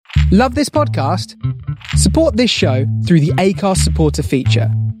Love this podcast? Support this show through the Acast supporter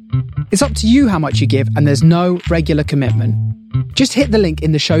feature. It's up to you how much you give, and there's no regular commitment. Just hit the link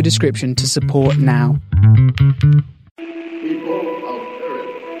in the show description to support now. People of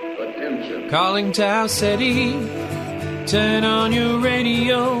Earth, attention. Calling Tau City, turn on your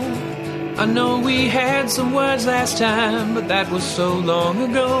radio. I know we had some words last time, but that was so long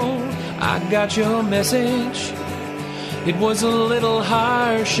ago. I got your message. It was a little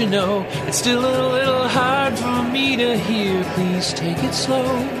harsh, you know. It's still a little hard for me to hear. Please take it slow.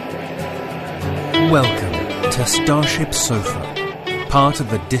 Welcome to Starship Sofa, part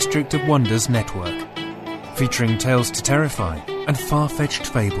of the District of Wonders network, featuring tales to terrify and far-fetched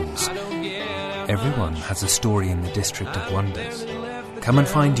fables. Everyone has a story in the District of Wonders. Come and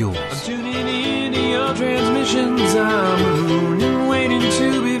find yours. I'm tuning in to your transmissions. I'm a moon and waiting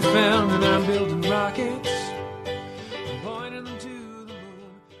to be found, and I'm building rockets.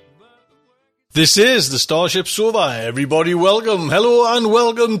 This is the Starship Sofa. Everybody welcome, hello and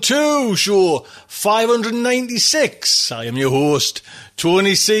welcome to show 596. I am your host,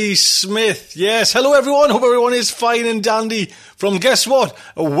 Tony C. Smith. Yes, hello everyone, hope everyone is fine and dandy from, guess what,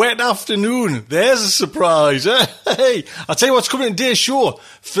 a wet afternoon. There's a surprise, eh? Hey, I'll tell you what's coming in today's show.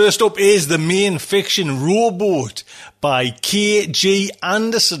 First up is the main fiction Rowboat by K.G.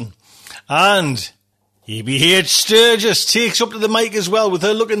 Anderson. And E.B.H. Sturgis takes up to the mic as well with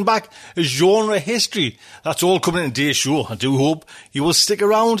her looking back at genre history. That's all coming in today's show. I do hope you will stick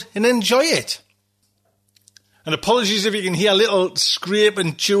around and enjoy it. And apologies if you can hear little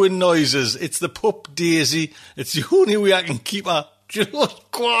scraping, chewing noises. It's the pup Daisy. It's the only way I can keep her just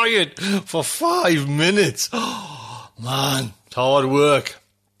quiet for 5 minutes. Oh, man, it's hard work.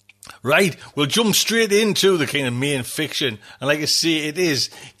 Right, we'll jump straight into the kind of main fiction. And like I say, it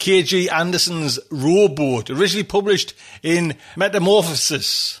is K.G. Anderson's Rowboat, originally published in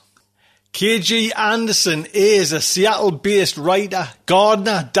Metamorphosis. K.G. Anderson is a Seattle-based writer,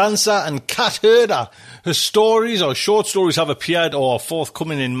 gardener, dancer and cat herder. Her stories or short stories have appeared or are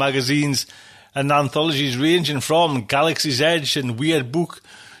forthcoming in magazines and anthologies ranging from Galaxy's Edge and Weird Book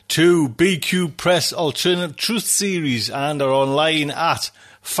to BQ Press Alternative Truth Series, and are online at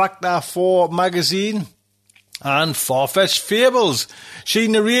Factor 4 magazine and Far-Fetched Fables. She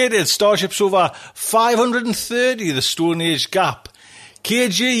narrated Starship Sofa 530, The Stone Age Gap.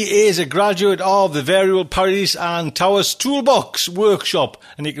 KG is a graduate of the Variable Parodies and Towers Toolbox Workshop,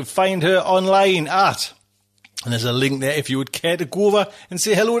 and you can find her online at, and there's a link there if you would care to go over and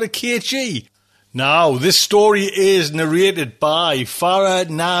say hello to KG. Now, this story is narrated by Farah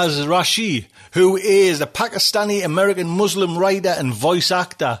Naz Rashi, who is a Pakistani-American Muslim writer and voice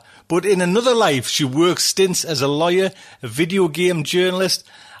actor, but in another life she works stints as a lawyer, a video game journalist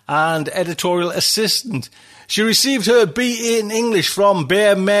and editorial assistant. She received her BA in English from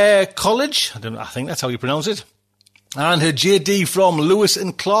Bearmere College, I think that's how you pronounce it, and her JD from Lewis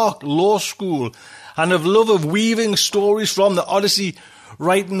and Clark Law School, and of love of weaving stories from the Odyssey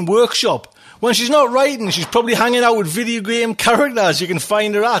Writing Workshop. When she's not writing, she's probably hanging out with video game characters. You can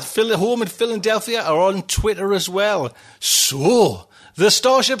find her at home in Philadelphia or on Twitter as well. So, the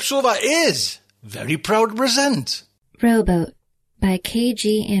Starship Sofa is very proud to present Rowboat by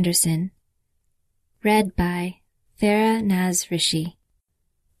K.G. Anderson. Read by Farah Naz Rishi.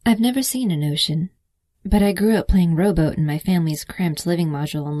 I've never seen an ocean, but I grew up playing rowboat in my family's cramped living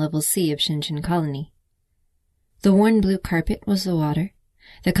module on level C of Shinshin Colony. The worn blue carpet was the water.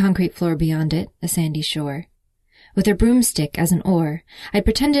 The concrete floor beyond it, a sandy shore. With a broomstick as an oar, I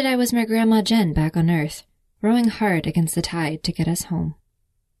pretended I was my Grandma Jen back on Earth, rowing hard against the tide to get us home.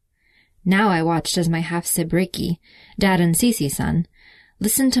 Now I watched as my half-sib Ricky, Dad and Cece's son,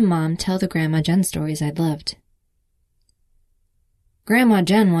 listened to Mom tell the Grandma Jen stories I'd loved. Grandma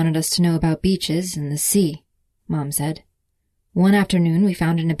Jen wanted us to know about beaches and the sea, Mom said. One afternoon we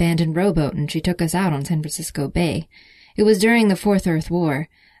found an abandoned rowboat and she took us out on San Francisco Bay. It was during the Fourth Earth War.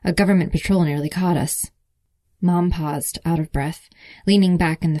 A government patrol nearly caught us. Mom paused, out of breath, leaning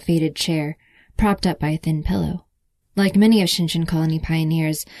back in the faded chair, propped up by a thin pillow. Like many of Shinshin Colony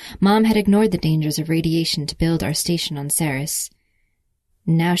pioneers, Mom had ignored the dangers of radiation to build our station on Ceres.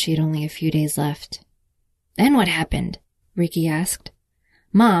 Now she had only a few days left. Then what happened? Ricky asked.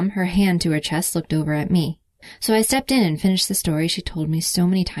 Mom, her hand to her chest, looked over at me. So I stepped in and finished the story she told me so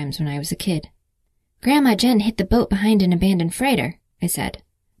many times when I was a kid. Grandma Jen hit the boat behind an abandoned freighter, I said.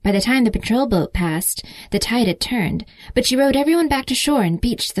 By the time the patrol boat passed, the tide had turned, but she rowed everyone back to shore and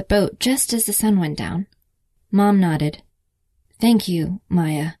beached the boat just as the sun went down. Mom nodded. Thank you,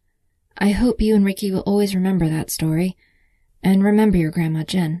 Maya. I hope you and Ricky will always remember that story. And remember your Grandma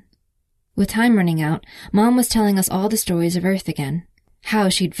Jen. With time running out, Mom was telling us all the stories of Earth again. How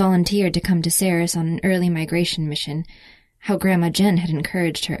she'd volunteered to come to Ceres on an early migration mission. How Grandma Jen had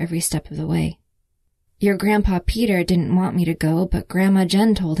encouraged her every step of the way. Your Grandpa Peter didn't want me to go, but Grandma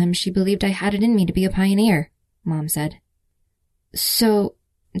Jen told him she believed I had it in me to be a pioneer, Mom said. So,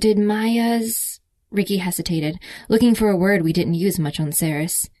 did Maya's... Ricky hesitated, looking for a word we didn't use much on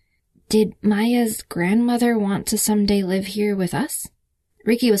Ceres. Did Maya's grandmother want to someday live here with us?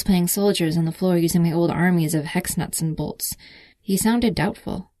 Ricky was playing soldiers on the floor using my old armies of hex nuts and bolts. He sounded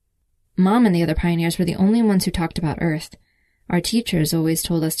doubtful. Mom and the other pioneers were the only ones who talked about Earth. Our teachers always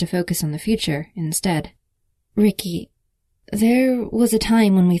told us to focus on the future instead. Ricky, there was a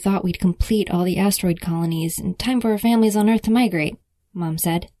time when we thought we'd complete all the asteroid colonies and time for our families on Earth to migrate, Mom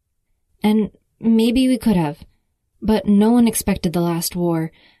said. And maybe we could have, but no one expected the last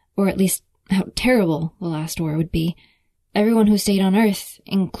war, or at least how terrible the last war would be. Everyone who stayed on Earth,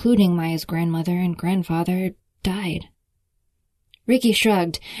 including Maya's grandmother and grandfather, died. Ricky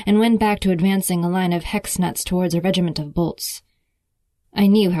shrugged and went back to advancing a line of hex nuts towards a regiment of bolts. I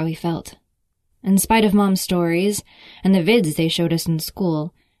knew how he felt. In spite of Mom's stories and the vids they showed us in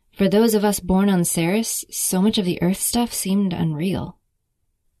school, for those of us born on Ceres, so much of the Earth stuff seemed unreal.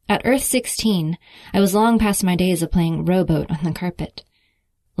 At Earth 16, I was long past my days of playing rowboat on the carpet.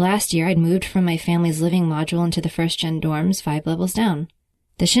 Last year, I'd moved from my family's living module into the first-gen dorms 5 levels down.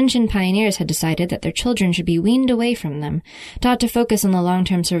 The Shinshin pioneers had decided that their children should be weaned away from them, taught to focus on the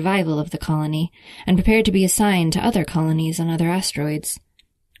long-term survival of the colony, and prepared to be assigned to other colonies on other asteroids.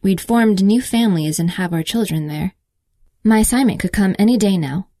 We'd formed new families and have our children there. My assignment could come any day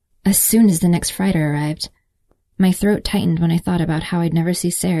now, as soon as the next Friday arrived. My throat tightened when I thought about how I'd never see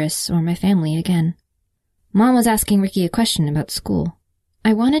Ceres or my family again. Mom was asking Ricky a question about school.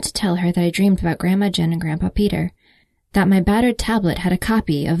 I wanted to tell her that I dreamed about Grandma Jen and Grandpa Peter, that my battered tablet had a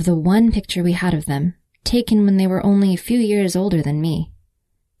copy of the one picture we had of them, taken when they were only a few years older than me.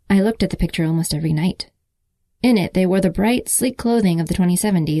 I looked at the picture almost every night. In it, they wore the bright, sleek clothing of the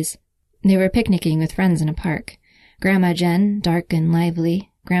 2070s. They were picnicking with friends in a park. Grandma Jen, dark and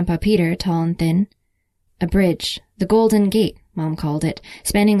lively, Grandpa Peter, tall and thin. A bridge, the Golden Gate, Mom called it,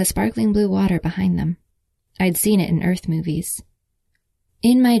 spanning the sparkling blue water behind them. I'd seen it in Earth movies.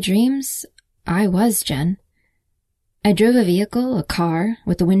 In my dreams, I was Jen. I drove a vehicle, a car,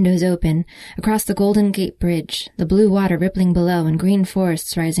 with the windows open, across the Golden Gate Bridge, the blue water rippling below and green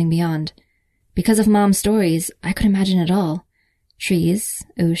forests rising beyond. Because of Mom's stories, I could imagine it all. Trees,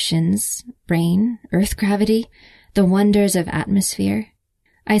 oceans, rain, Earth gravity, the wonders of atmosphere.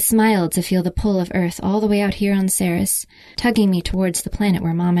 I smiled to feel the pull of Earth all the way out here on Ceres, tugging me towards the planet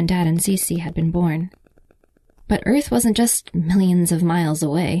where Mom and Dad and Cece had been born. But Earth wasn't just millions of miles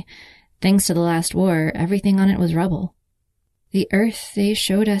away. Thanks to the last war, everything on it was rubble. The Earth they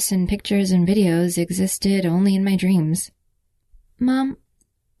showed us in pictures and videos existed only in my dreams. Mom,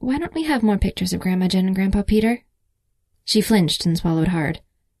 why don't we have more pictures of Grandma Jen and Grandpa Peter? She flinched and swallowed hard.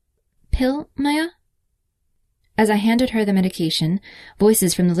 Pill, Maya? As I handed her the medication,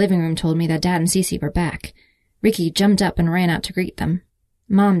 voices from the living room told me that Dad and Cece were back. Ricky jumped up and ran out to greet them.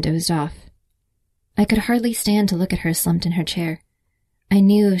 Mom dozed off. I could hardly stand to look at her slumped in her chair. I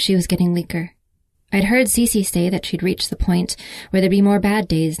knew she was getting weaker. I'd heard Cece say that she'd reached the point where there'd be more bad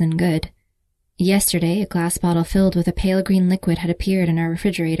days than good. Yesterday, a glass bottle filled with a pale green liquid had appeared in our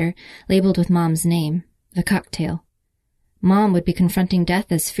refrigerator, labeled with Mom's name, the cocktail. Mom would be confronting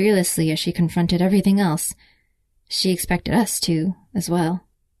death as fearlessly as she confronted everything else. She expected us to, as well.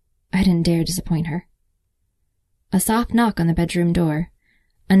 I didn't dare disappoint her. A soft knock on the bedroom door.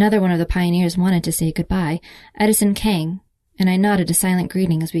 Another one of the pioneers wanted to say goodbye, Edison Kang, and I nodded a silent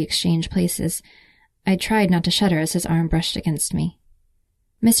greeting as we exchanged places. I tried not to shudder as his arm brushed against me.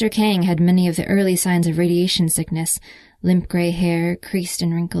 Mr. Kang had many of the early signs of radiation sickness, limp gray hair, creased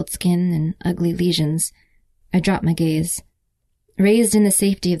and wrinkled skin, and ugly lesions. I dropped my gaze. Raised in the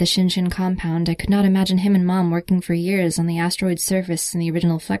safety of the Shinshin compound, I could not imagine him and Mom working for years on the asteroid's surface in the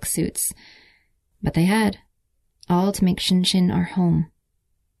original flex suits. But they had. All to make Shinshin our home.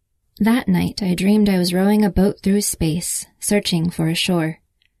 That night, I dreamed I was rowing a boat through space, searching for a shore.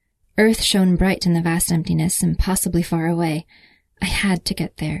 Earth shone bright in the vast emptiness, impossibly far away. I had to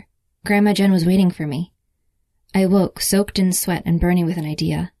get there. Grandma Jen was waiting for me. I woke, soaked in sweat and burning with an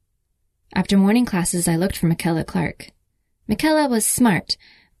idea. After morning classes, I looked for Michaela Clark. Michaela was smart,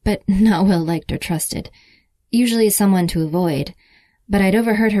 but not well liked or trusted. Usually someone to avoid. But I'd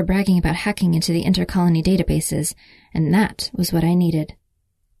overheard her bragging about hacking into the intercolony databases, and that was what I needed.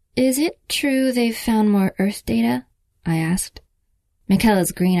 Is it true they've found more Earth data? I asked.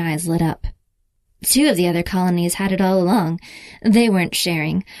 Michaela's green eyes lit up. 2 of the other colonies had it all along. They weren't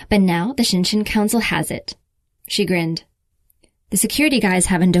sharing, but now the Shinshin Council has it. She grinned. The security guys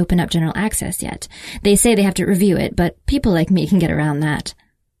haven't opened up general access yet. They say they have to review it, but people like me can get around that.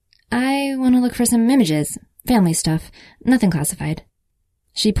 I want to look for some images, family stuff, nothing classified.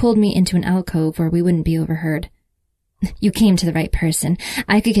 She pulled me into an alcove where we wouldn't be overheard. You came to the right person.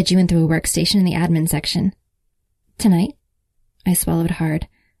 I could get you in through a workstation in the admin section. Tonight? I swallowed hard.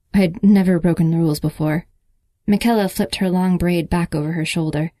 I'd never broken the rules before. Michaela flipped her long braid back over her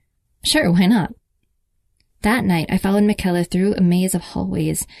shoulder. Sure, why not? That night, I followed Michaela through a maze of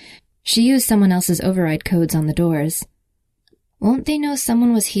hallways. She used someone else's override codes on the doors. Won't they know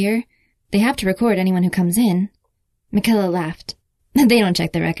someone was here? They have to record anyone who comes in. Michaela laughed. They don't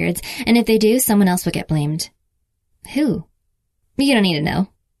check the records, and if they do, someone else will get blamed. Who? You don't need to know.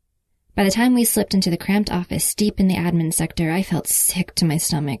 By the time we slipped into the cramped office deep in the admin sector, I felt sick to my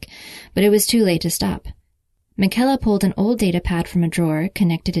stomach, but it was too late to stop. Michaela pulled an old data pad from a drawer,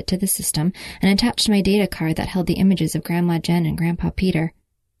 connected it to the system, and attached my data card that held the images of Grandma Jen and Grandpa Peter.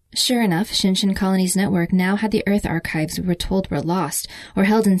 Sure enough, Shinshin Colony's network now had the Earth archives we were told were lost, or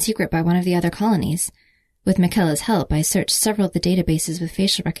held in secret by one of the other colonies. With Michaela's help, I searched several of the databases with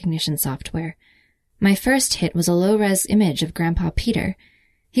facial recognition software. My first hit was a low-res image of Grandpa Peter.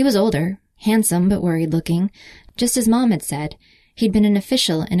 He was older, handsome but worried-looking. Just as Mom had said, he'd been an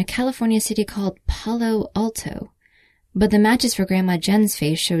official in a California city called Palo Alto. But the matches for Grandma Jen's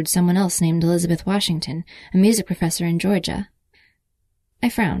face showed someone else named Elizabeth Washington, a music professor in Georgia. I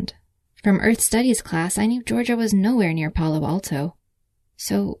frowned. From Earth Studies class, I knew Georgia was nowhere near Palo Alto.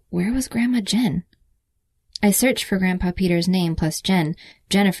 So where was Grandma Jen? I searched for Grandpa Peter's name plus Jen,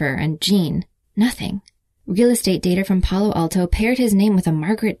 Jennifer, and Jean. Nothing. Real estate data from Palo Alto paired his name with a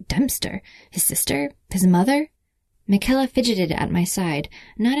Margaret Dempster. His sister? His mother? Michaela fidgeted at my side,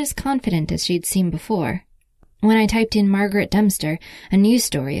 not as confident as she'd seemed before. When I typed in Margaret Dempster, a news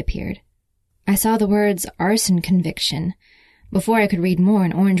story appeared. I saw the words arson conviction. Before I could read more,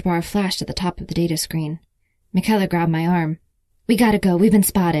 an orange bar flashed at the top of the data screen. Michaela grabbed my arm. We gotta go, we've been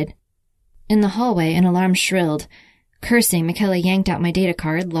spotted. In the hallway, an alarm shrilled. Cursing, Michaela yanked out my data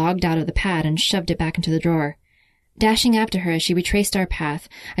card, logged out of the pad, and shoved it back into the drawer. Dashing after her as she retraced our path,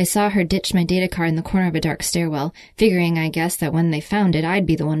 I saw her ditch my data card in the corner of a dark stairwell, figuring, I guess, that when they found it, I'd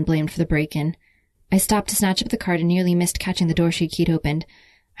be the one blamed for the break-in. I stopped to snatch up the card and nearly missed catching the door she'd keyed opened.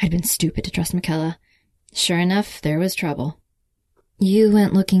 I'd been stupid to trust Michaela. Sure enough, there was trouble. You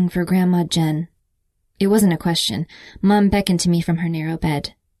went looking for Grandma Jen. It wasn't a question. Mom beckoned to me from her narrow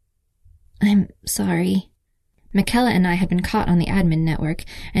bed. I'm sorry. Michaela and I had been caught on the admin network,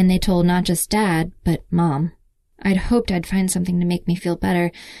 and they told not just Dad, but Mom. I'd hoped I'd find something to make me feel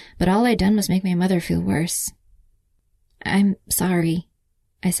better, but all I'd done was make my mother feel worse. I'm sorry,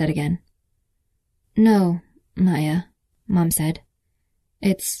 I said again. No, Maya, Mom said.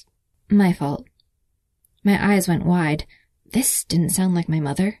 It's my fault. My eyes went wide. This didn't sound like my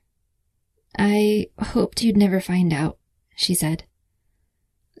mother. I hoped you'd never find out, she said.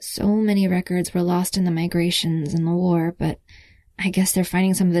 So many records were lost in the migrations and the war, but I guess they're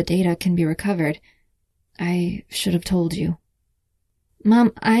finding some of the data can be recovered. I should have told you.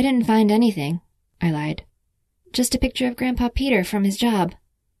 Mom, I didn't find anything, I lied. Just a picture of Grandpa Peter from his job.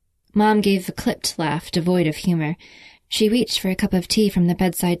 Mom gave a clipped laugh devoid of humor. She reached for a cup of tea from the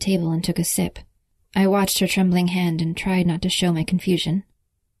bedside table and took a sip. I watched her trembling hand and tried not to show my confusion.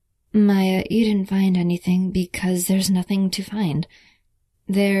 Maya, you didn't find anything because there's nothing to find.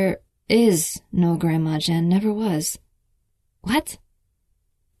 There is no Grandma Jen, never was. What?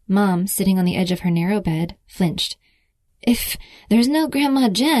 Mom, sitting on the edge of her narrow bed, flinched. If there's no Grandma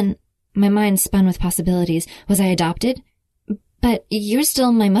Jen... My mind spun with possibilities. Was I adopted? But you're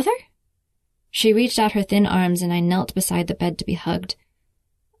still my mother? She reached out her thin arms and I knelt beside the bed to be hugged.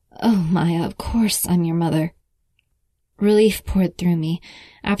 Oh, Maya, of course I'm your mother. Relief poured through me.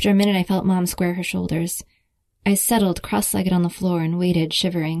 After a minute I felt Mom square her shoulders. I settled cross-legged on the floor and waited,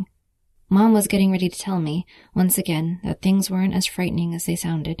 shivering. Mom was getting ready to tell me, once again, that things weren't as frightening as they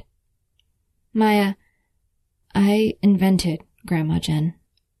sounded. Maya, I invented Grandma Jen.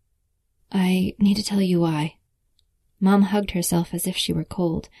 I need to tell you why. Mom hugged herself as if she were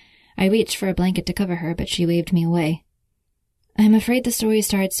cold. I reached for a blanket to cover her, but she waved me away. I'm afraid the story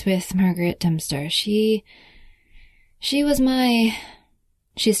starts with Margaret Dempster. She was my...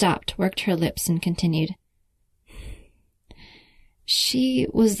 She stopped, worked her lips, and continued. She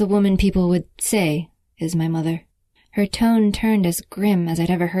was the woman people would say is my mother. Her tone turned as grim as I'd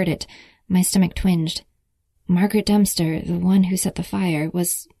ever heard it. My stomach twinged. Margaret Dempster, the one who set the fire,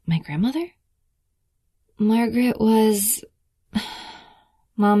 was my grandmother? Margaret was...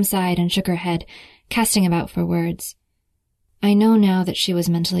 Mom sighed and shook her head, casting about for words. I know now that she was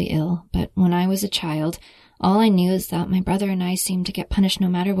mentally ill, but when I was a child, All I knew is that my brother and I seemed to get punished no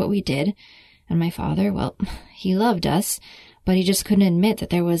matter what we did, and my father, well, he loved us, but he just couldn't admit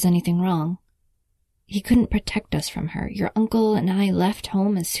that there was anything wrong. He couldn't protect us from her. Your uncle and I left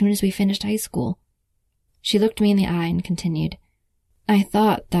home as soon as we finished high school. She looked me in the eye and continued, I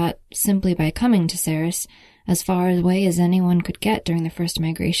thought that simply by coming to Ceres, as far away as anyone could get during the first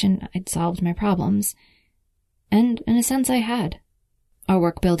migration, I'd solved my problems. And in a sense I had. Our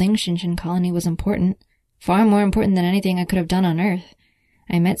work-building Shinshin colony was important, far more important than anything I could have done on Earth.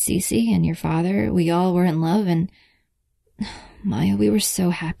 I met Cece and your father, we all were in love, and Maya, we were so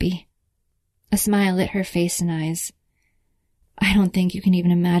happy. A smile lit her face and eyes. I don't think you can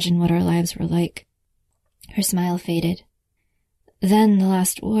even imagine what our lives were like. Her smile faded. Then the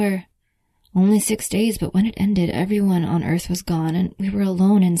last war. Only 6 days, but when it ended, everyone on Earth was gone, and we were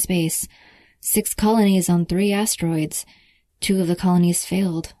alone in space. 6 colonies on 3 asteroids. 2 of the colonies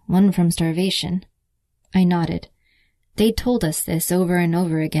failed, 1 from starvation. I nodded. They'd told us this over and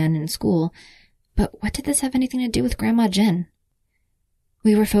over again in school, but what did this have anything to do with Grandma Jen?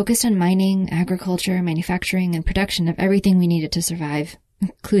 We were focused on mining, agriculture, manufacturing, and production of everything we needed to survive,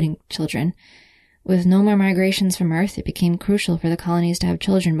 including children. With no more migrations from Earth, it became crucial for the colonies to have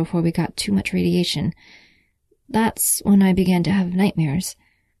children before we got too much radiation. That's when I began to have nightmares.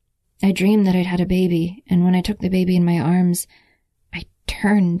 I dreamed that I'd had a baby, and when I took the baby in my arms, I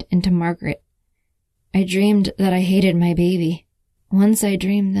turned into Margaret. I dreamed that I hated my baby. Once I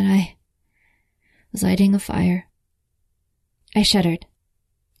dreamed that I was lighting a fire. I shuddered.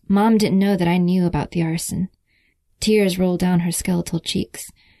 Mom didn't know that I knew about the arson. Tears rolled down her skeletal cheeks.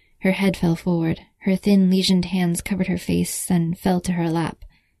 Her head fell forward. Her thin, lesioned hands covered her face, then fell to her lap.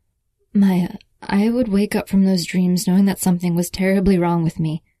 Maya, I would wake up from those dreams knowing that something was terribly wrong with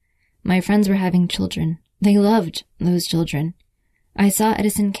me. My friends were having children. They loved those children. I saw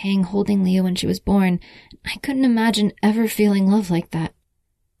Edison Kang holding Leah when she was born. I couldn't imagine ever feeling love like that.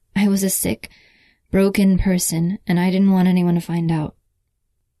 I was a sick, broken person, and I didn't want anyone to find out.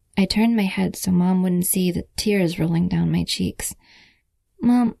 I turned my head so Mom wouldn't see the tears rolling down my cheeks.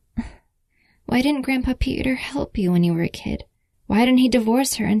 Mom, why didn't Grandpa Peter help you when you were a kid? Why didn't he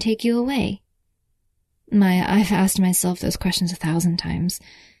divorce her and take you away? Maya, I've asked myself those questions 1,000 times.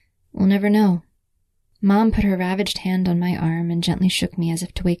 We'll never know. Mom put her ravaged hand on my arm and gently shook me as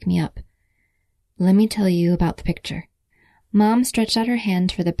if to wake me up. Let me tell you about the picture. Mom stretched out her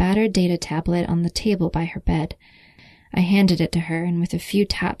hand for the battered data tablet on the table by her bed. I handed it to her, and with a few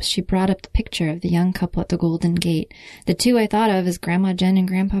taps she brought up the picture of the young couple at the Golden Gate, the 2 I thought of as Grandma Jen and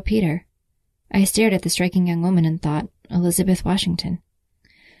Grandpa Peter. I stared at the striking young woman and thought, Elizabeth Washington.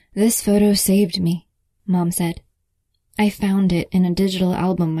 This photo saved me, Mom said. I found it in a digital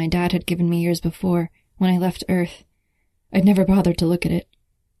album my dad had given me years before, when I left Earth. I'd never bothered to look at it.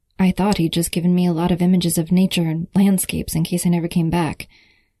 I thought he'd just given me a lot of images of nature and landscapes in case I never came back.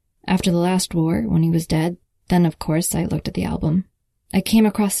 After the last war, when he was dead, then of course I looked at the album. I came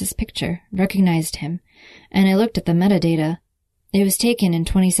across this picture, recognized him, and I looked at the metadata. It was taken in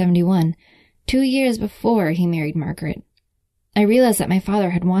 2071, 2 years before he married Margaret. I realized that my father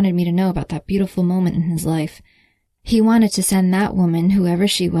had wanted me to know about that beautiful moment in his life. He wanted to send that woman, whoever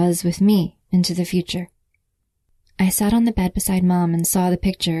she was, with me into the future. I sat on the bed beside Mom and saw the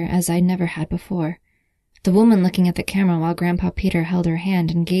picture as I'd never had before. The woman looking at the camera while Grandpa Peter held her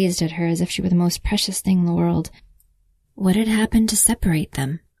hand and gazed at her as if she were the most precious thing in the world. What had happened to separate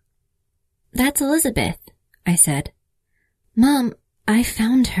them? That's Elizabeth, I said. Mom, I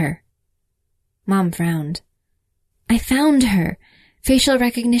found her. Mom frowned. I found her. Facial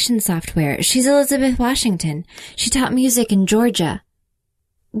recognition software. She's Elizabeth Washington. She taught music in Georgia.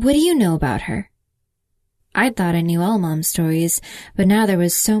 What do you know about her? I'd thought I knew all Mom's stories, but now there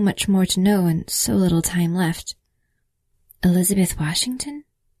was so much more to know and so little time left. Elizabeth Washington?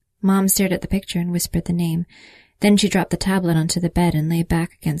 Mom stared at the picture and whispered the name. Then she dropped the tablet onto the bed and lay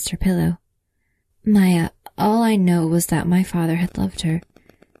back against her pillow. Maya, all I know was that my father had loved her.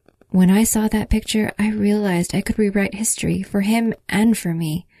 When I saw that picture, I realized I could rewrite history for him and for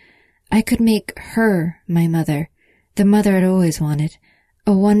me. I could make her my mother, the mother I'd always wanted,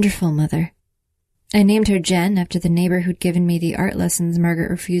 a wonderful mother. I named her Jen after the neighbor who'd given me the art lessons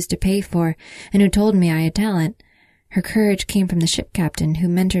Margaret refused to pay for and who told me I had talent. Her courage came from the ship captain who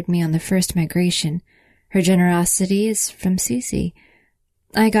mentored me on the first migration. Her generosity is from Cece.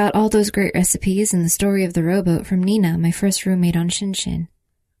 I got all those great recipes and the story of the rowboat from Nina, my first roommate on Shinshin.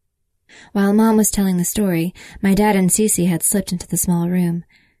 While Mom was telling the story, my dad and Cece had slipped into the small room.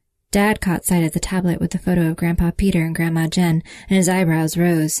 Dad caught sight of the tablet with the photo of Grandpa Peter and Grandma Jen, and his eyebrows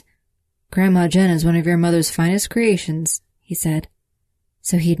rose. Grandma Jen is one of your mother's finest creations, he said.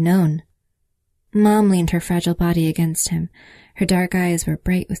 So he'd known. Mom leaned her fragile body against him. Her dark eyes were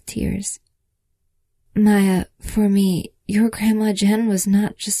bright with tears. Maya, for me, your Grandma Jen was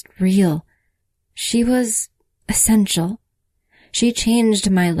not just real. She was essential. She changed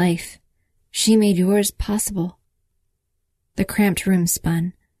my life. She made yours possible. The cramped room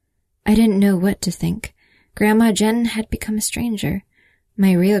spun. I didn't know what to think. Grandma Jen had become a stranger.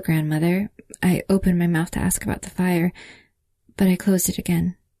 My real grandmother. I opened my mouth to ask about the fire, but I closed it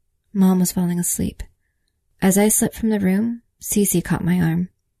again. Mom was falling asleep. As I slipped from the room, Cece caught my arm.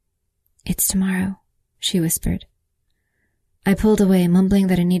 "It's tomorrow," she whispered. I pulled away, mumbling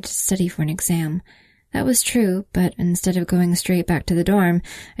that I needed to study for an exam. That was true, but instead of going straight back to the dorm,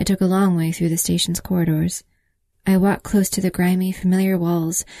 I took a long way through the station's corridors. I walked close to the grimy, familiar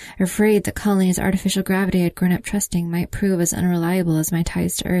walls, afraid the colony's artificial gravity I'd grown up trusting might prove as unreliable as my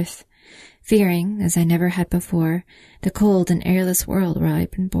ties to Earth, fearing, as I never had before, the cold and airless world where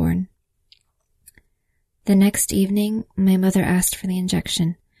I'd been born. The next evening, my mother asked for the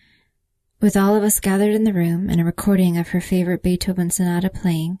injection. With all of us gathered in the room and a recording of her favorite Beethoven sonata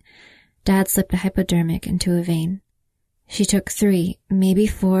playing, Dad slipped a hypodermic into a vein. She took 3, maybe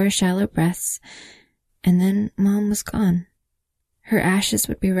 4 shallow breaths, and then Mom was gone. Her ashes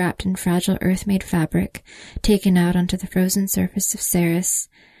would be wrapped in fragile earth-made fabric, taken out onto the frozen surface of Ceres,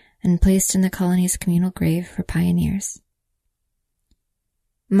 and placed in the colony's communal grave for pioneers.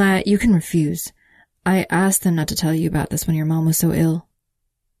 "Ma, you can refuse. I asked them not to tell you about this when your mom was so ill."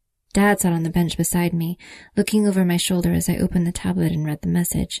 Dad sat on the bench beside me, looking over my shoulder as I opened the tablet and read the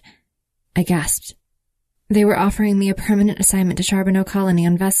message. I gasped. They were offering me a permanent assignment to Charbonneau Colony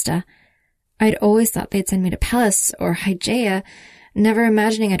on Vesta. I'd always thought they'd send me to Pallas or Hygeia, never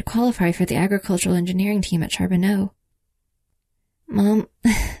imagining I'd qualify for the agricultural engineering team at Charbonneau. Mom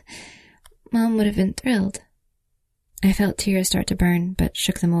would have been thrilled. I felt tears start to burn, but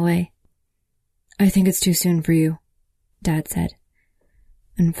shook them away. "I think it's too soon for you," Dad said.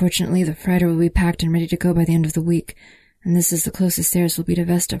 "Unfortunately, the freighter will be packed and ready to go by the end of the week, and this is the closest Ceres will be to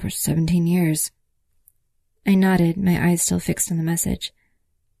Vesta for 17 years. I nodded, my eyes still fixed on the message.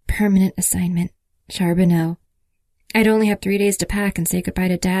 Permanent assignment. Charbonneau. I'd only have 3 days to pack and say goodbye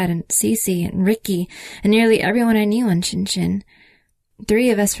to Dad and Cece and Ricky and nearly everyone I knew on Shinshin. 3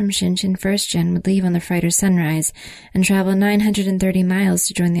 of us from Shinshin First Gen would leave on the freighter Sunrise and travel 930 miles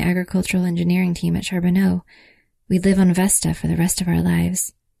to join the agricultural engineering team at Charbonneau. We'd live on Vesta for the rest of our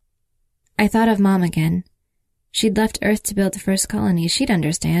lives. I thought of Mom again. She'd left Earth to build the first colony. She'd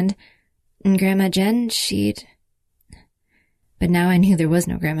understand. And Grandma Jen, But now I knew there was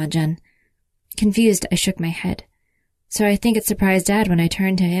no Grandma Jen. Confused, I shook my head. So I think it surprised Dad when I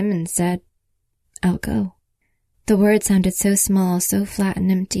turned to him and said, "I'll go." The words sounded so small, so flat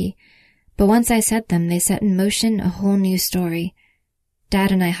and empty, but once I said them, they set in motion a whole new story.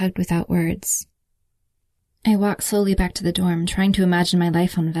 Dad and I hugged without words. I walked slowly back to the dorm, trying to imagine my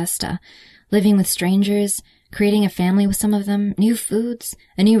life on Vesta, living with strangers, creating a family with some of them, new foods,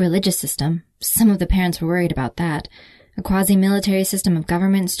 a new religious system. Some of the parents were worried about that. A quasi-military system of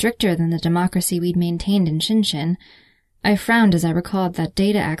government stricter than the democracy we'd maintained in Shinshin. I frowned as I recalled that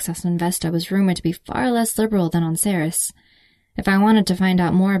data access on Vesta was rumored to be far less liberal than on Ceres. If I wanted to find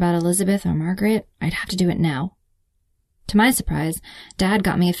out more about Elizabeth or Margaret, I'd have to do it now. To my surprise, Dad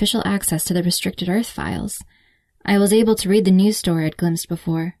got me official access to the restricted Earth files. I was able to read the news story I'd glimpsed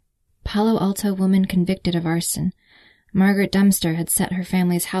before. Palo Alto woman convicted of arson. Margaret Dempster had set her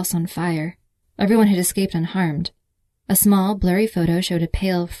family's house on fire. Everyone had escaped unharmed. A small, blurry photo showed a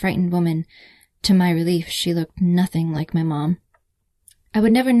pale, frightened woman. To my relief, she looked nothing like my mom. I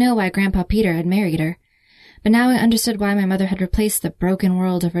would never know why Grandpa Peter had married her, but now I understood why my mother had replaced the broken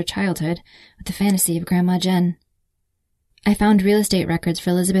world of her childhood with the fantasy of Grandma Jen. I found real estate records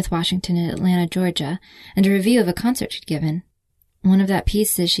for Elizabeth Washington in Atlanta, Georgia, and a review of a concert she'd given. One of the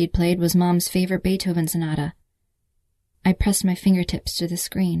pieces she'd played was Mom's favorite Beethoven sonata. I pressed my fingertips to the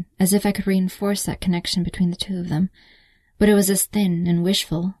screen, as if I could reinforce that connection between the two of them, but it was as thin and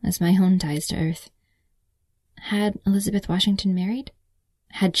wishful as my own ties to Earth. Had Elizabeth Washington married?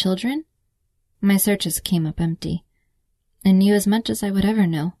 Had children? My searches came up empty. I knew as much as I would ever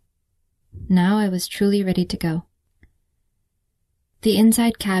know. Now I was truly ready to go. The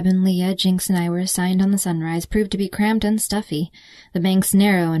inside cabin Leah, Jinx, and I were assigned on the Sunrise proved to be cramped and stuffy, the banks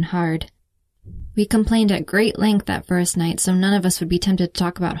narrow and hard. We complained at great length that first night, so none of us would be tempted to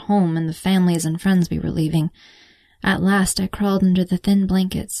talk about home and the families and friends we were leaving. At last I crawled under the thin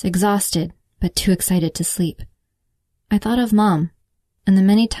blankets, exhausted, but too excited to sleep. I thought of Mom, and the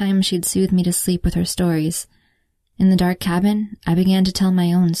many times she'd soothed me to sleep with her stories. In the dark cabin, I began to tell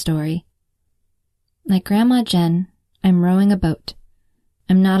my own story. Like Grandma Jen, I'm rowing a boat.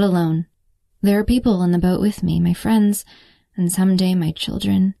 I'm not alone. There are people on the boat with me, my friends, and someday my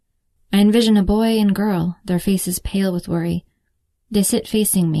children. I envision a boy and girl, their faces pale with worry. They sit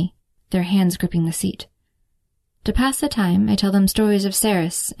facing me, their hands gripping the seat. To pass the time, I tell them stories of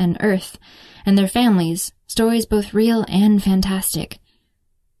Ceres and Earth and their families, stories both real and fantastic.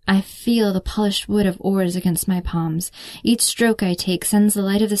 I feel the polished wood of oars against my palms. Each stroke I take sends the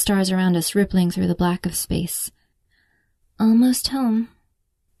light of the stars around us rippling through the black of space. Almost home.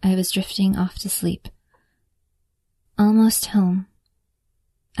 I was drifting off to sleep. Almost home.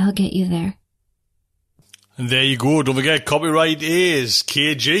 I'll get you there. And there you go. Don't forget, copyright is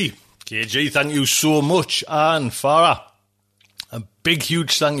KG. KG, thank you so much. And Farah, a big,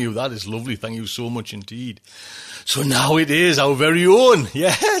 huge thank you. That is lovely. Thank you so much indeed. So now it is our very own,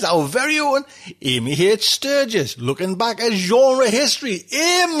 yes, our very own Amy H. Sturgis, looking back at genre history.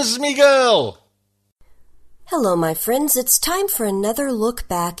 Ames, me girl! Hello, my friends. It's time for another look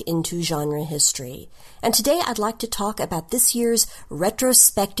back into genre history. And today I'd like to talk about this year's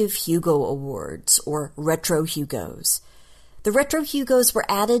retrospective Hugo Awards, or Retro Hugos. The Retro Hugos were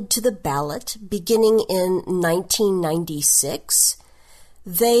added to the ballot beginning in 1996.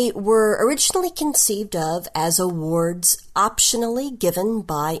 They were originally conceived of as awards optionally given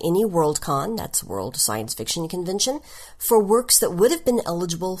by any Worldcon, that's World Science Fiction Convention, for works that would have been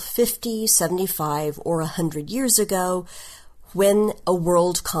eligible 50, 75, or 100 years ago when a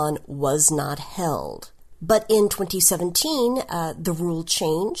Worldcon was not held. But in 2017, the rule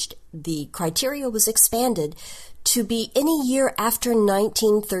changed. The criteria was expanded to be any year after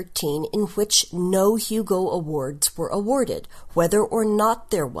 1913 in which no Hugo Awards were awarded, whether or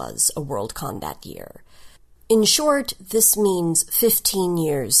not there was a Worldcon that year. In short, this means 15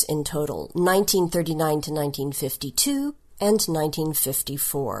 years in total, 1939 to 1952 and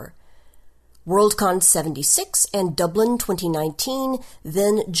 1954. Worldcon 76 and Dublin 2019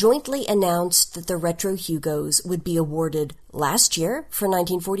 then jointly announced that the Retro Hugos would be awarded last year for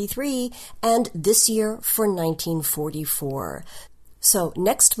 1943 and this year for 1944. So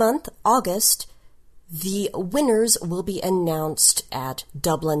next month, August, the winners will be announced at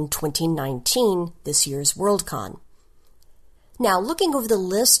Dublin 2019, this year's Worldcon. Now, looking over the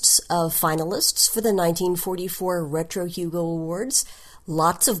lists of finalists for the 1944 Retro Hugo Awards,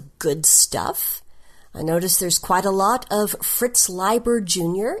 lots of good stuff. I notice there's quite a lot of Fritz Leiber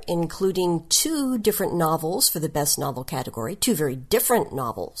Jr., including 2 different novels for the Best Novel category, 2 very different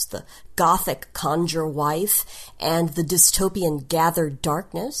novels, The Gothic Conjure Wife and The Dystopian Gathered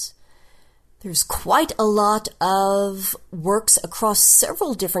Darkness. There's quite a lot of works across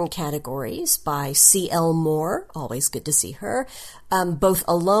several different categories by C.L. Moore, always good to see her, both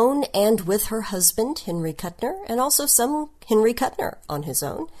alone and with her husband, Henry Kuttner, and also some Henry Kuttner on his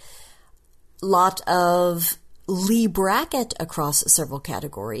own. Lot of Lee Brackett across several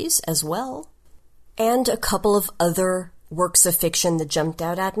categories as well. And a couple of other works of fiction that jumped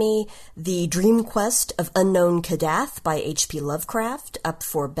out at me. The Dream Quest of Unknown Kadath by H.P. Lovecraft, up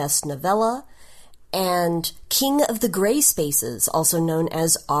for Best Novella, and King of the Gray Spaces, also known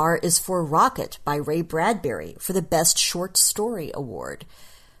as R is for Rocket by Ray Bradbury, for the Best Short Story Award.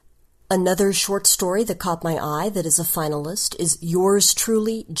 Another short story that caught my eye that is a finalist is Yours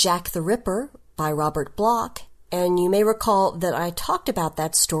Truly, Jack the Ripper by Robert Bloch, and you may recall that I talked about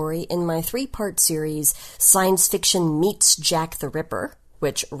that story in my 3-part series, Science Fiction Meets Jack the Ripper,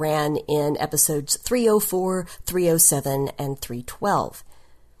 which ran in episodes 304, 307, and 312.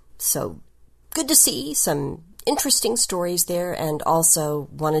 So, good to see some interesting stories there, and also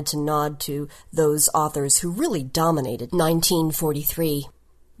wanted to nod to those authors who really dominated 1943.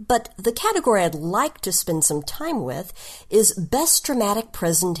 But the category I'd like to spend some time with is Best Dramatic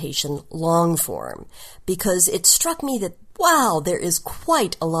Presentation Long Form, because it struck me that, wow, there is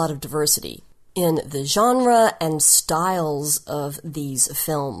quite a lot of diversity in the genre and styles of these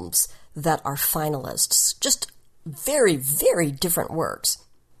films that are finalists. Just very, very different works.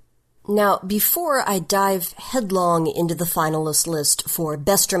 Now, before I dive headlong into the finalist list for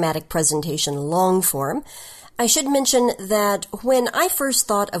Best Dramatic Presentation Long Form, I should mention that when I first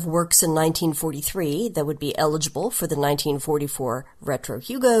thought of works in 1943 that would be eligible for the 1944 Retro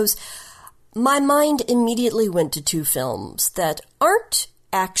Hugos, my mind immediately went to 2 films that aren't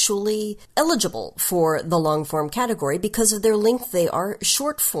actually eligible for the long-form category because of their length. They are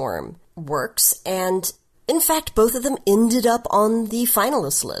short-form works, and in fact, both of them ended up on the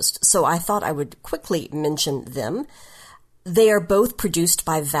finalist list, so I thought I would quickly mention them. They are both produced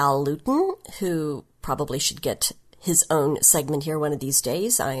by Val Lewton, who probably should get his own segment here one of these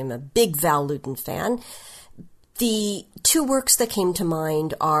days. I am a big Val Lewton fan. The two works that came to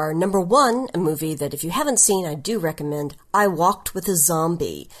mind are, number one, a movie that if you haven't seen, I do recommend, I Walked with a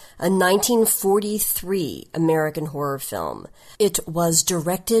Zombie, a 1943 American horror film. It was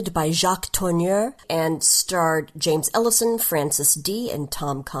directed by Jacques Tourneur and starred James Ellison, Francis D., and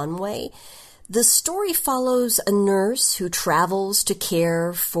Tom Conway. The story follows a nurse who travels to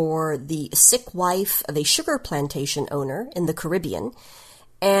care for the sick wife of a sugar plantation owner in the Caribbean,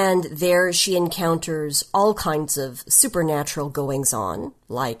 and there she encounters all kinds of supernatural goings-on,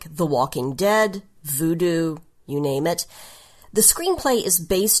 like The Walking Dead, voodoo, you name it. The screenplay is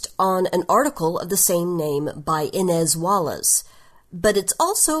based on an article of the same name by Inez Wallace, but it's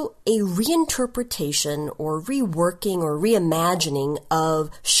also a reinterpretation or reworking or reimagining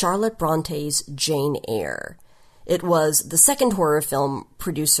of Charlotte Bronte's Jane Eyre. It was the second horror film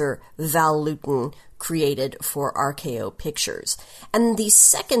producer Val Lewton created for RKO Pictures. And the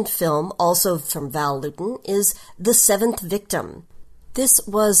second film, also from Val Lewton, is The Seventh Victim. This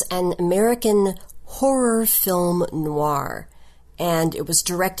was an American horror film noir, and it was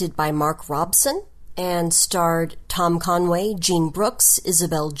directed by Mark Robson and starred Tom Conway, Jean Brooks,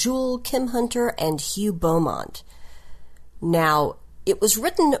 Isabel Jewell, Kim Hunter, and Hugh Beaumont. Now, it was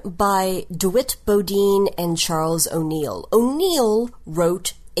written by DeWitt Bodine and Charles O'Neill. O'Neill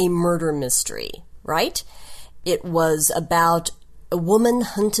wrote a murder mystery, right? It was about a woman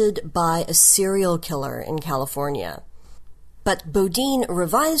hunted by a serial killer in California. But Bodine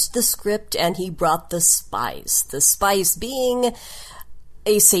revised the script and he brought the spice being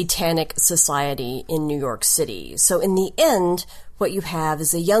a satanic society in New York City. So in the end, what you have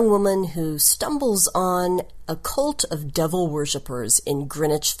is a young woman who stumbles on a cult of devil worshippers in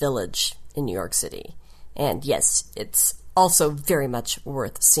Greenwich Village in New York City. And yes, it's also very much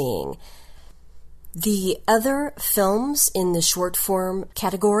worth seeing. The other films in the short form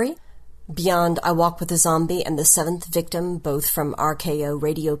category, beyond I Walk with a Zombie and The Seventh Victim, both from RKO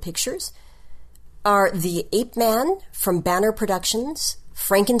Radio Pictures, are The Ape Man from Banner Productions,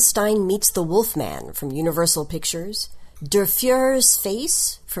 Frankenstein Meets the Wolfman from Universal Pictures, Der Fuhrer's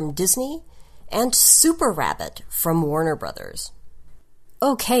Face from Disney, and Super Rabbit from Warner Brothers.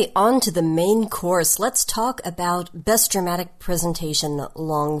 Okay, on to the main course. Let's talk about Best Dramatic Presentation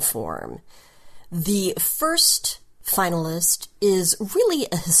long form. The first finalist is really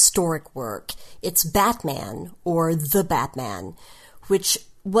a historic work. It's Batman, or The Batman, which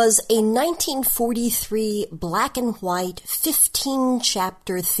was a 1943 black and white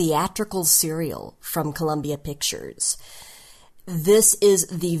 15-chapter theatrical serial from Columbia Pictures. This is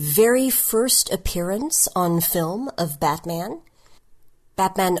the very first appearance on film of Batman.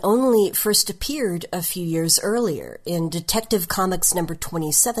 Batman only first appeared a few years earlier in Detective Comics number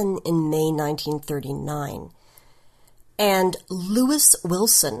 27 in May 1939. And Lewis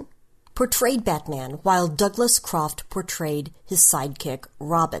Wilson portrayed Batman, while Douglas Croft portrayed his sidekick,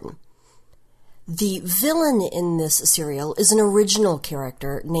 Robin. The villain in this serial is an original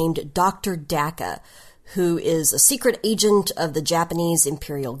character named Dr. Daka, who is a secret agent of the Japanese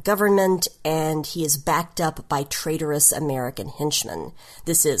imperial government, and he is backed up by traitorous American henchmen.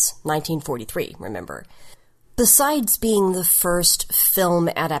 This is 1943, remember. Besides being the first film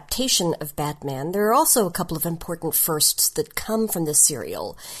adaptation of Batman, there are also a couple of important firsts that come from this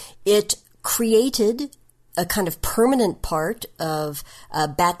serial. It created a kind of permanent part of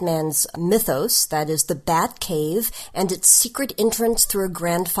Batman's mythos, that is the Batcave, and its secret entrance through a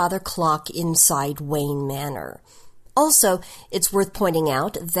grandfather clock inside Wayne Manor. Also, it's worth pointing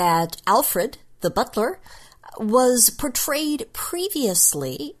out that Alfred, the butler, was portrayed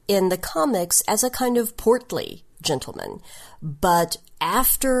previously in the comics as a kind of portly gentleman. But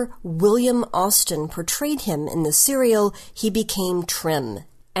after William Austin portrayed him in the serial, he became trim,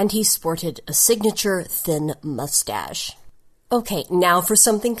 and he sported a signature thin mustache. Okay, now for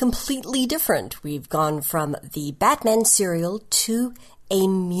something completely different. We've gone from the Batman serial to a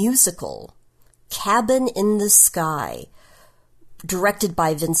musical, Cabin in the Sky, directed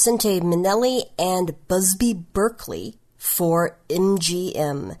by Vincente Minnelli and Busby Berkeley for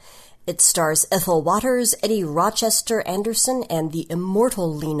MGM. It stars Ethel Waters, Eddie Rochester Anderson, and the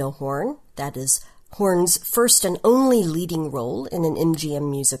immortal Lena Horne. That is Horne's first and only leading role in an MGM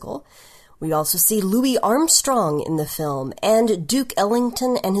musical. We also see Louis Armstrong in the film, and Duke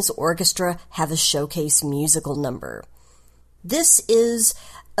Ellington and his orchestra have a showcase musical number. This is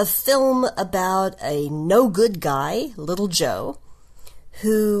a film about a no-good guy, Little Joe,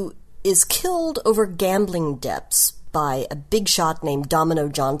 who is killed over gambling debts by a big shot named Domino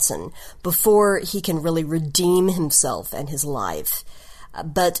Johnson before he can really redeem himself and his life.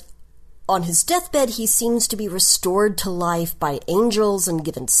 But on his deathbed, he seems to be restored to life by angels and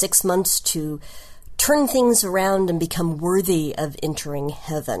given 6 months to turn things around and become worthy of entering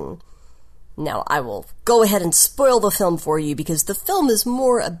heaven. Now, I will go ahead and spoil the film for you because the film is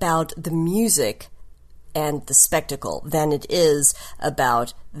more about the music and the spectacle than it is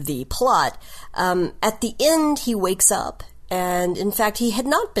about the plot. At the end, he wakes up, and in fact, he had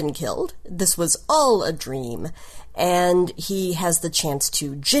not been killed. This was all a dream, and he has the chance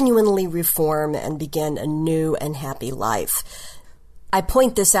to genuinely reform and begin a new and happy life. I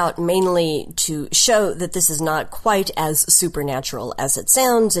point this out mainly to show that this is not quite as supernatural as it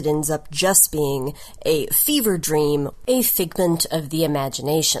sounds. It ends up just being a fever dream, a figment of the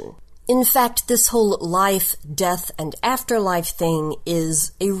imagination. In fact, this whole life, death, and afterlife thing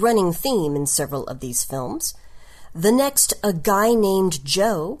is a running theme in several of these films. The next, A Guy Named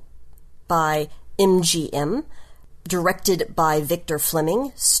Joe, by MGM, directed by Victor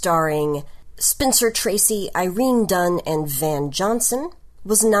Fleming, starring Spencer Tracy, Irene Dunn, and Van Johnson,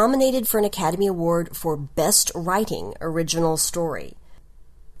 was nominated for an Academy Award for Best Writing Original Story.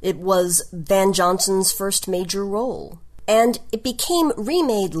 It was Van Johnson's first major role, and it became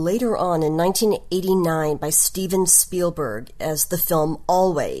remade later on in 1989 by Steven Spielberg as the film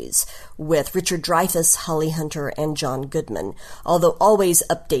Always, with Richard Dreyfuss, Holly Hunter, and John Goodman, although Always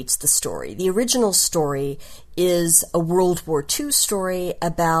updates the story. The original story is a World War II story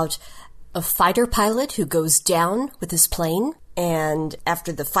about a fighter pilot who goes down with his plane, and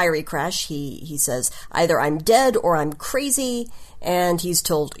after the fiery crash, he says, either I'm dead or I'm crazy, and he's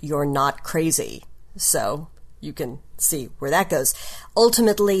told, you're not crazy. So you can see where that goes.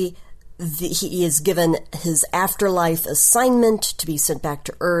 Ultimately, he is given his afterlife assignment to be sent back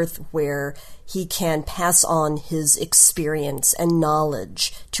to Earth, where he can pass on his experience and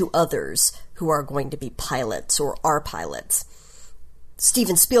knowledge to others who are going to be pilots or are pilots.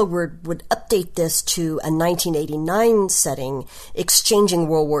 Steven Spielberg would update this to a 1989 setting, exchanging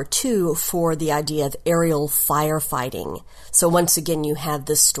World War II for the idea of aerial firefighting. So once again, you have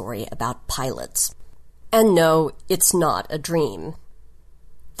this story about pilots. And no, it's not a dream.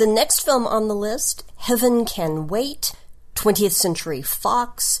 The next film on the list, Heaven Can Wait, 20th Century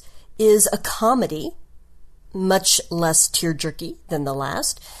Fox, is a comedy, much less tear-jerky than the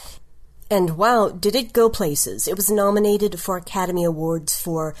last. And wow, did it go places. It was nominated for Academy Awards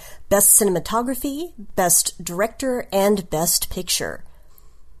for Best Cinematography, Best Director, and Best Picture.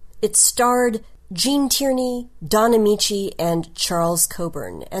 It starred Gene Tierney, Don Amici, and Charles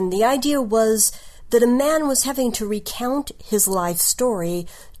Coburn, and the idea was that a man was having to recount his life story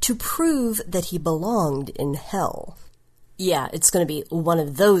to prove that he belonged in hell. Yeah, it's going to be one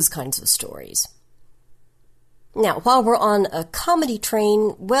of those kinds of stories. Now, while we're on a comedy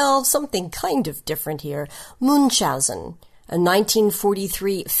train, well, something kind of different here. Munchausen, a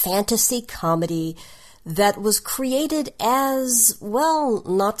 1943 fantasy comedy that was created as, well,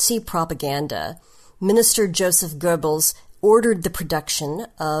 Nazi propaganda. Minister Joseph Goebbels ordered the production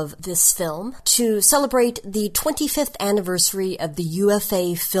of this film to celebrate the 25th anniversary of the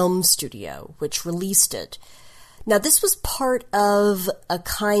UFA Film Studio, which released it. Now, this was part of a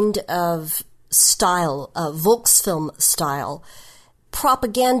kind of style, Volksfilm style,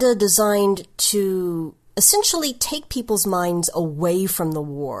 propaganda designed to essentially take people's minds away from the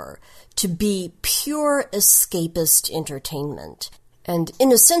war, to be pure escapist entertainment. And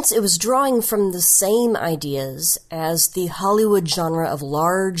in a sense, it was drawing from the same ideas as the Hollywood genre of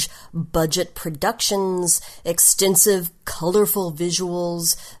large budget productions, extensive, colorful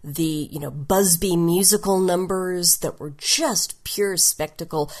visuals, the, Busby musical numbers that were just pure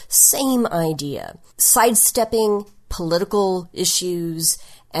spectacle. Same idea. Sidestepping political issues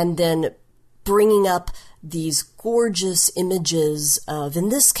and then bringing up these gorgeous images of, in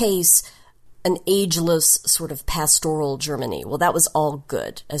this case, an ageless sort of pastoral Germany. Well, that was all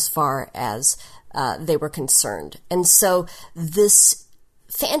good as far as they were concerned. And so this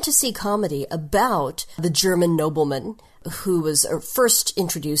fantasy comedy about the German nobleman who was first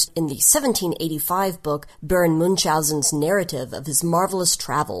introduced in the 1785 book Baron Munchausen's narrative of his marvelous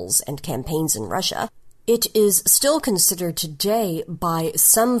travels and campaigns in Russia, it is still considered today by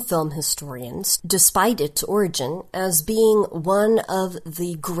some film historians, despite its origin, as being one of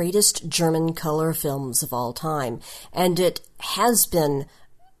the greatest German color films of all time. And it has been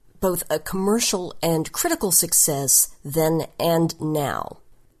both a commercial and critical success then and now.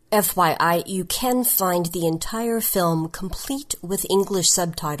 FYI, you can find the entire film complete with English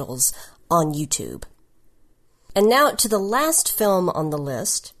subtitles on YouTube. And now to the last film on the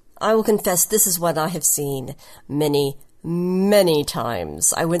list. I will confess this is one I have seen many, many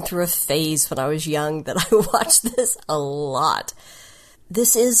times. I went through a phase when I was young that I watched this a lot.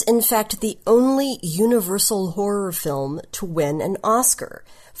 This is, in fact, the only Universal horror film to win an Oscar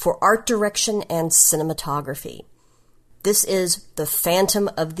for art direction and cinematography. This is The Phantom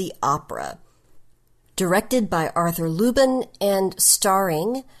of the Opera, directed by Arthur Lubin and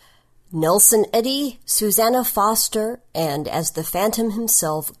starring Nelson Eddy, Susanna Foster, and as the Phantom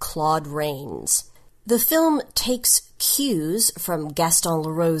himself, Claude Rains. The film takes cues from Gaston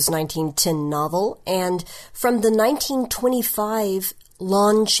Leroux's 1910 novel and from the 1925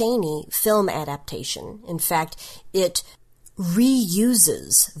 Lon Chaney film adaptation. In fact, it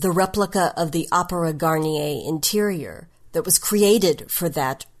reuses the replica of the Opera Garnier interior that was created for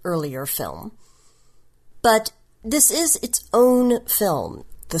that earlier film. But this is its own film.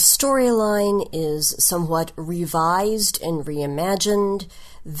 The storyline is somewhat revised and reimagined.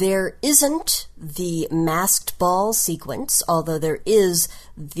 There isn't the masked ball sequence, although there is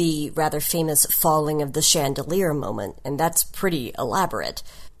the rather famous falling of the chandelier moment, and that's pretty elaborate.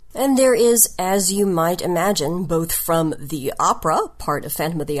 And there is, as you might imagine, both from the opera, part of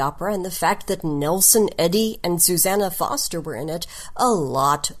Phantom of the Opera, and the fact that Nelson Eddy and Susanna Foster were in it, a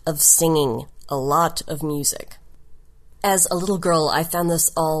lot of singing, a lot of music. As a little girl, I found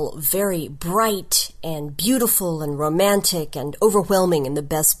this all very bright and beautiful and romantic and overwhelming in the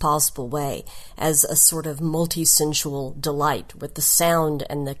best possible way, as a sort of multi-sensual delight with the sound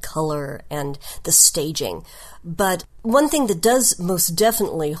and the color and the staging. But one thing that does most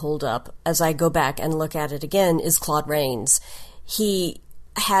definitely hold up as I go back and look at it again is Claude Rains. He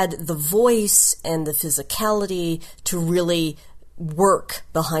had the voice and the physicality to really work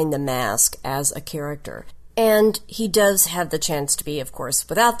behind the mask as a character. And he does have the chance to be, of course,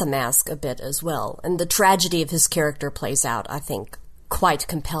 without the mask a bit as well. And the tragedy of his character plays out, I think, quite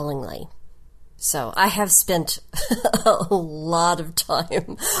compellingly. So I have spent a lot of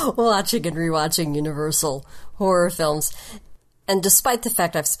time watching and rewatching Universal horror films. And despite the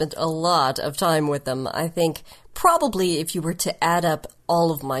fact I've spent a lot of time with them, I think probably if you were to add up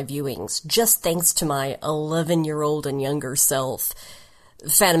all of my viewings, just thanks to my 11-year-old and younger self,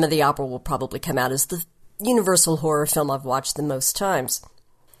 Phantom of the Opera will probably come out as the Universal horror film I've watched the most times.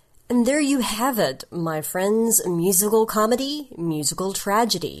 And there you have it, my friends. Musical comedy, musical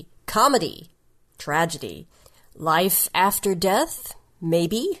tragedy. Comedy, tragedy. Life after death,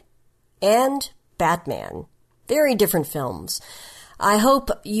 maybe. And Batman. Very different films. I hope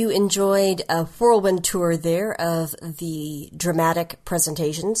you enjoyed a whirlwind tour there of the dramatic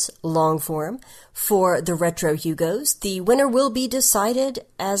presentations, long form, for the Retro Hugos. The winner will be decided,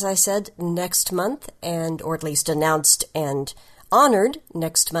 as I said, next month, or at least announced and honored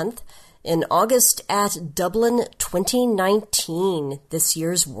next month, in August at Dublin 2019, this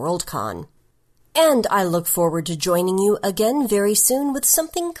year's Worldcon. And I look forward to joining you again very soon with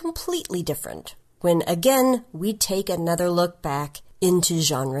something completely different, when again we take another look back into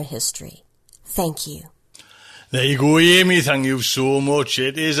genre history. Thank you. There you go, Amy. Thank you so much.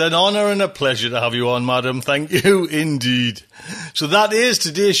 It is an honour and a pleasure to have you on, madam. Thank you indeed. So that is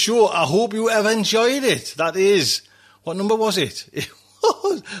today's show. I hope you have enjoyed it. That is, what number was it? It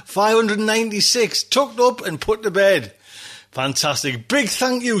was 596, tucked up and put to bed. Fantastic. Big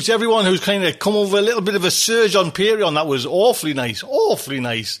thank you to everyone who's kind of come over a little bit of a surge on Patreon. That was awfully nice. Awfully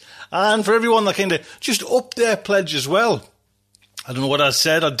nice. And for everyone that kind of just upped their pledge as well. I don't know what I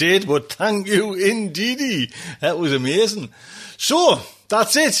said or did, but thank you indeedy. That was amazing. So,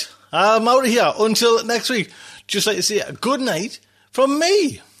 that's it. I'm out of here. Until next week. Just like to say a good night from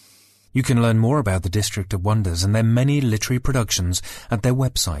me. You can learn more about the District of Wonders and their many literary productions at their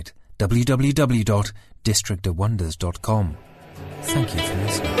website, www.districtofwonders.com. Thank you for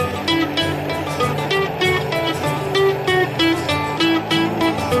listening.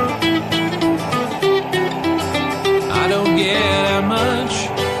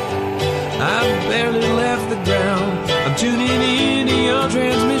 I've barely left the ground. I'm tuning into your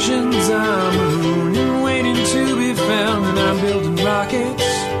transmissions. I'm marooned and waiting to be found. And I'm building rockets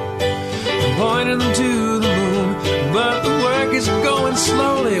and pointing them to the moon. But the work is going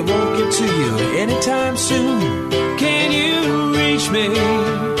slowly. It won't get to you anytime soon. Can you reach me?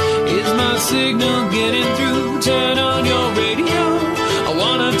 Is my signal getting through? Turn on your radio. I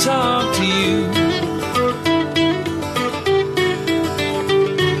want to talk to you.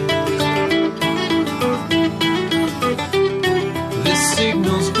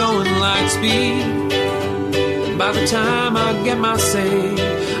 Signal's going light speed. By the time I get my say,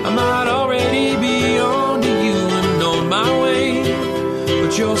 I might already be on to you and on my way.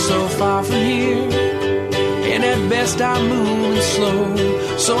 But you're so far from here, and at best I'm moving slow.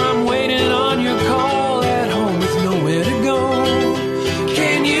 So I'm waiting on your call at home with nowhere to go.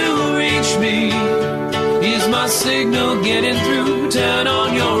 Can you reach me? Is my signal getting through? Turn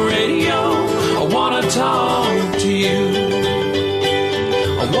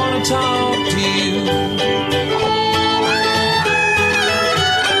wanna talk to you.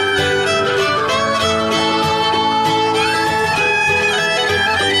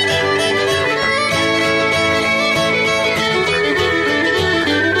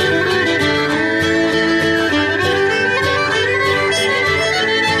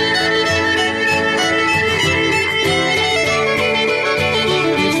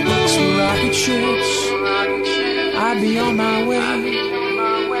 I'd be on my way.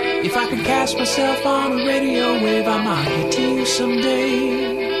 If I could cast myself on a radio wave, I might get to you someday.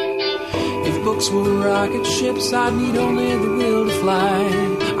 If books were rocket ships, I'd need only the will to fly.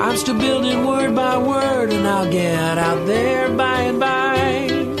 I'm still building word by word, and I'll get out there by and by.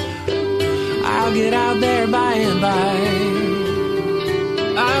 I'll get out there by and by.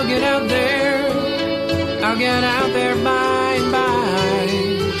 I'll get out there. I'll get out there by